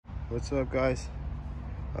What's up, guys?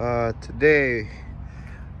 Today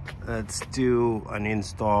let's do an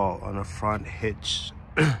install on a front hitch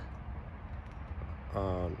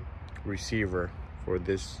receiver for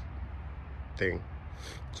this thing.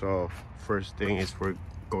 So first thing is we're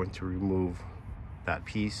going to remove that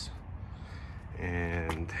piece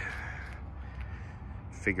and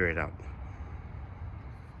figure it out.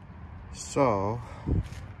 So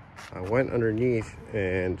I went underneath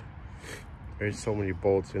and there's so many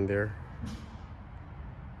bolts in there.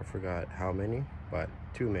 I forgot how many, but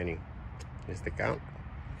too many is the count.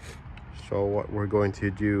 So what we're going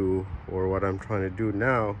to do, or what I'm trying to do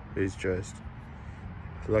now, is just,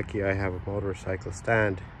 lucky I have a motorcycle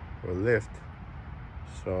stand or lift,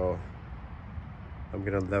 so I'm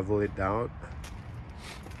gonna level it down.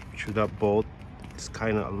 Make sure that bolt is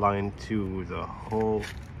kind of aligned to the hole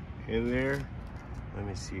in there. Let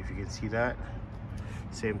me see if you can see that.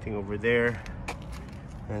 Same thing over there.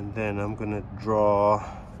 And then I'm gonna draw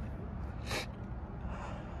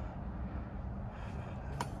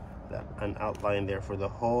an outline there for the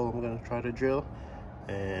hole I'm gonna try to drill,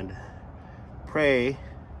 and pray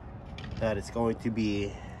that it's going to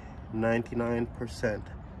be 99%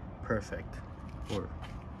 perfect, or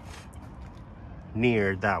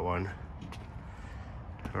near that one.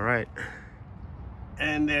 All right,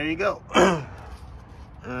 and there you go.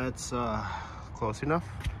 That's close enough,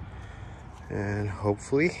 and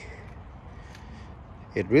hopefully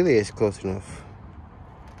it really is close enough.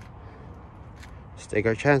 Let's take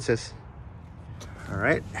our chances. All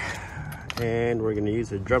right, and we're gonna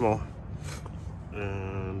use a Dremel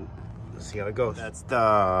and let's see how it goes. That's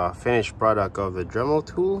the finished product of the Dremel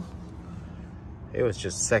tool. It was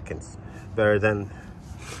just seconds, better than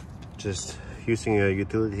just using a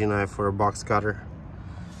utility knife for a box cutter.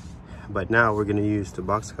 But now we're gonna use the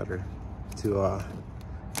box cutter to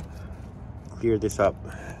clear this up.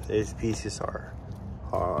 These pieces are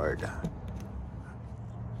hard.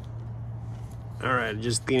 All right,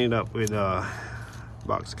 just clean it up with a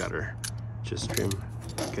box cutter. Just trim,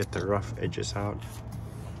 get the rough edges out.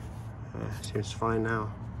 Seems fine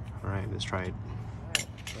now. All right, let's try it.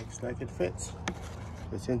 Looks like it fits.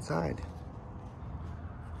 It's inside.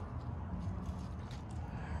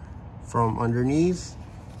 From underneath,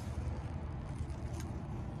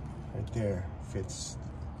 right there, fits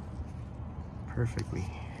perfectly.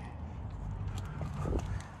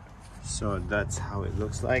 So that's how it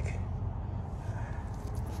looks like.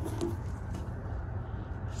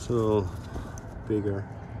 It's a little bigger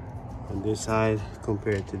on this side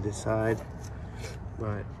compared to this side,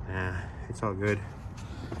 but it's all good.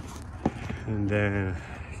 And then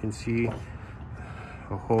you can see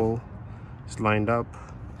a hole is lined up,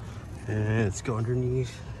 and let's go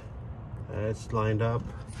underneath. It's lined up.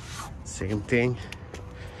 Same thing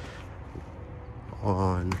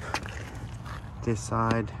on this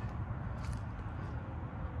side,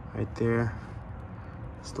 right there.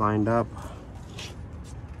 It's lined up,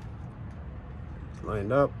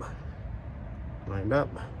 lined up, lined up.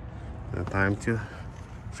 Now time to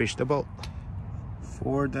fish the bolt.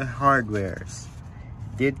 For the hardwares,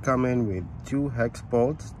 did come in with 2 hex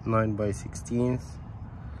bolts, 9x16,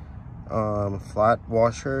 flat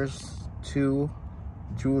washers, 2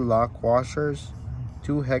 lock washers,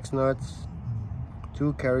 2 hex nuts,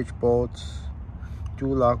 2 carriage bolts,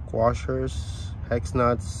 2 lock washers, hex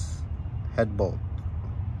nuts, head bolt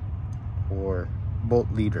or bolt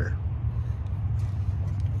leader.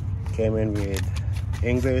 Came in with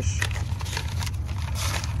English,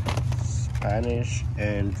 Spanish,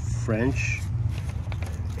 and French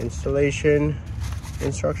installation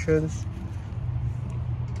instructions.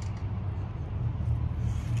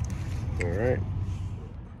 All right.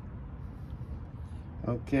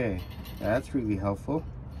 Okay, that's really helpful.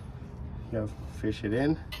 You know, fish it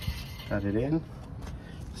in, cut it in.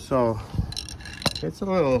 So it's a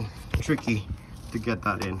little tricky to get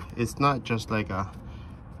that in. It's not just like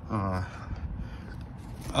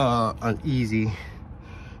an easy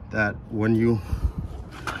that when you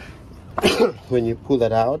when you pull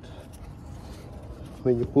that out,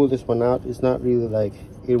 when you pull this one out, it's not really like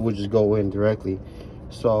it would just go in directly.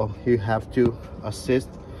 So you have to assist.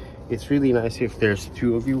 It's really nice if there's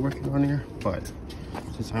 2 of you working on here, but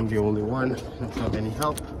since I'm the only one, I don't have any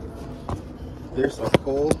help. There's a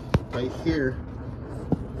hole right here.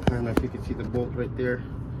 I don't know if you can see the bolt right there.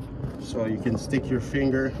 So you can stick your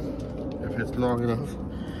finger if it's long enough.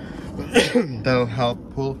 That'll help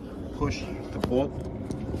push the bolt,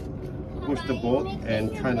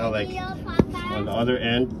 and kind of like on the other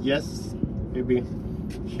end, yes, maybe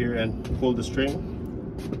here, and pull the string,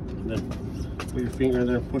 and then put your finger in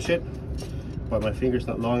there and push it. But my finger's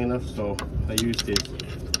not long enough, so I use this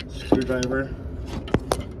screwdriver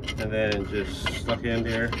and then just stuck it in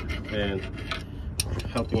there and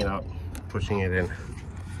helping it out, pushing it in.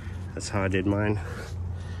 That's how I did mine.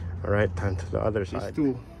 All right, time to the other side. This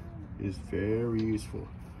tool is very useful.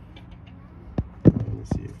 Let me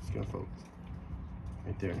see if it's gonna focus.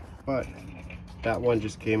 Right there. But that one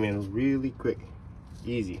just came in really quick,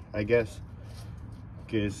 easy, I guess,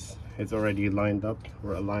 because it's already lined up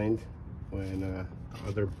or aligned when the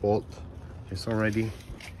other bolt is already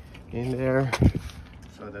in there.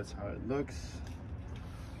 So that's how it looks.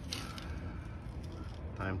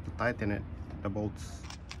 Time to tighten it, the bolts.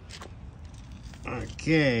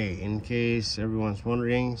 Okay, in case everyone's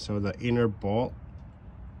wondering, so the inner bolt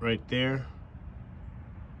right there.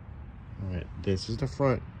 All right, this is the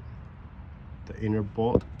front. The inner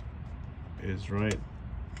bolt is right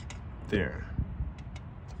there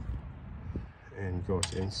and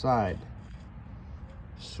goes inside.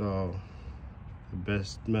 So the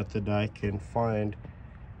best method I can find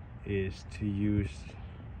is to use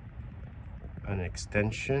an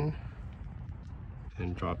extension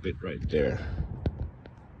and drop it right there.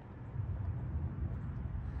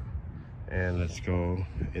 And let's go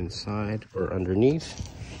inside or underneath.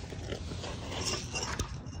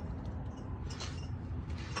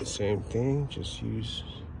 The same thing, just use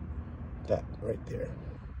that right there.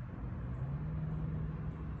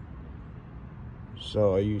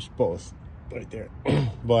 So I use both right there.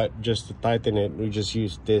 But just to tighten it, we just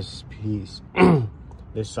use this piece,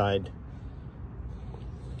 this side.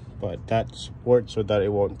 But that supports so that it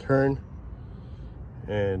won't turn.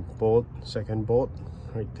 And bolt, second bolt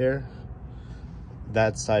right there.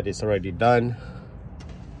 That side is already done.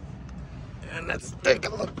 And let's take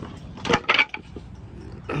a look.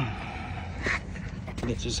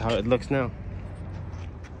 This is how it looks now.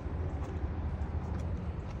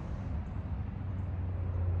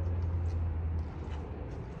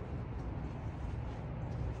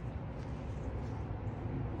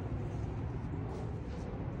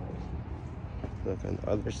 Look on the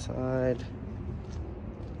other side.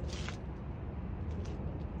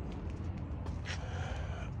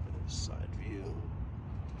 Side view.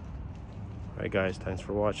 Alright guys, thanks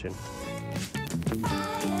for watching.